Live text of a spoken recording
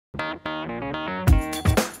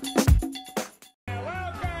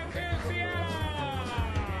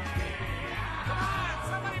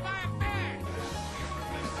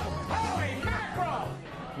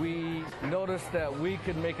noticed that we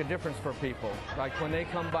could make a difference for people. Like when they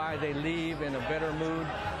come by, they leave in a better mood,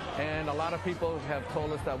 and a lot of people have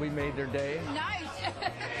told us that we made their day. Nice.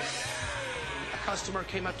 A customer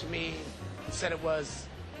came up to me and said it was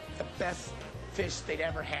the best fish they'd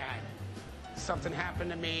ever had. Something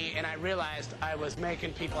happened to me, and I realized I was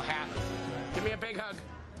making people happy. Give me a big hug.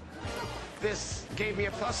 This gave me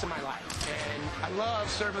a plus in my life, and I love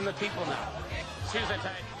serving the people now. Shoes are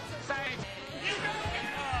tight. Thanks.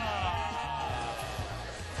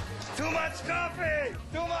 Too much coffee!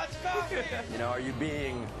 Too much coffee! You know, are you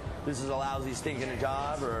being, this is a lousy, stinking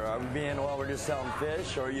job, or are we being, well, we're just selling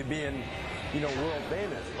fish, or are you being, you know, world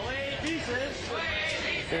famous?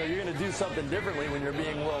 You know, you're going to do something differently when you're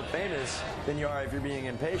being world famous than you are if you're being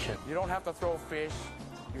impatient. You don't have to throw fish.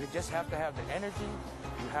 You just have to have the energy.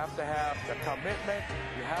 You have to have the commitment.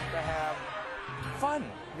 You have to have fun.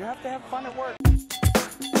 You have to have fun at work.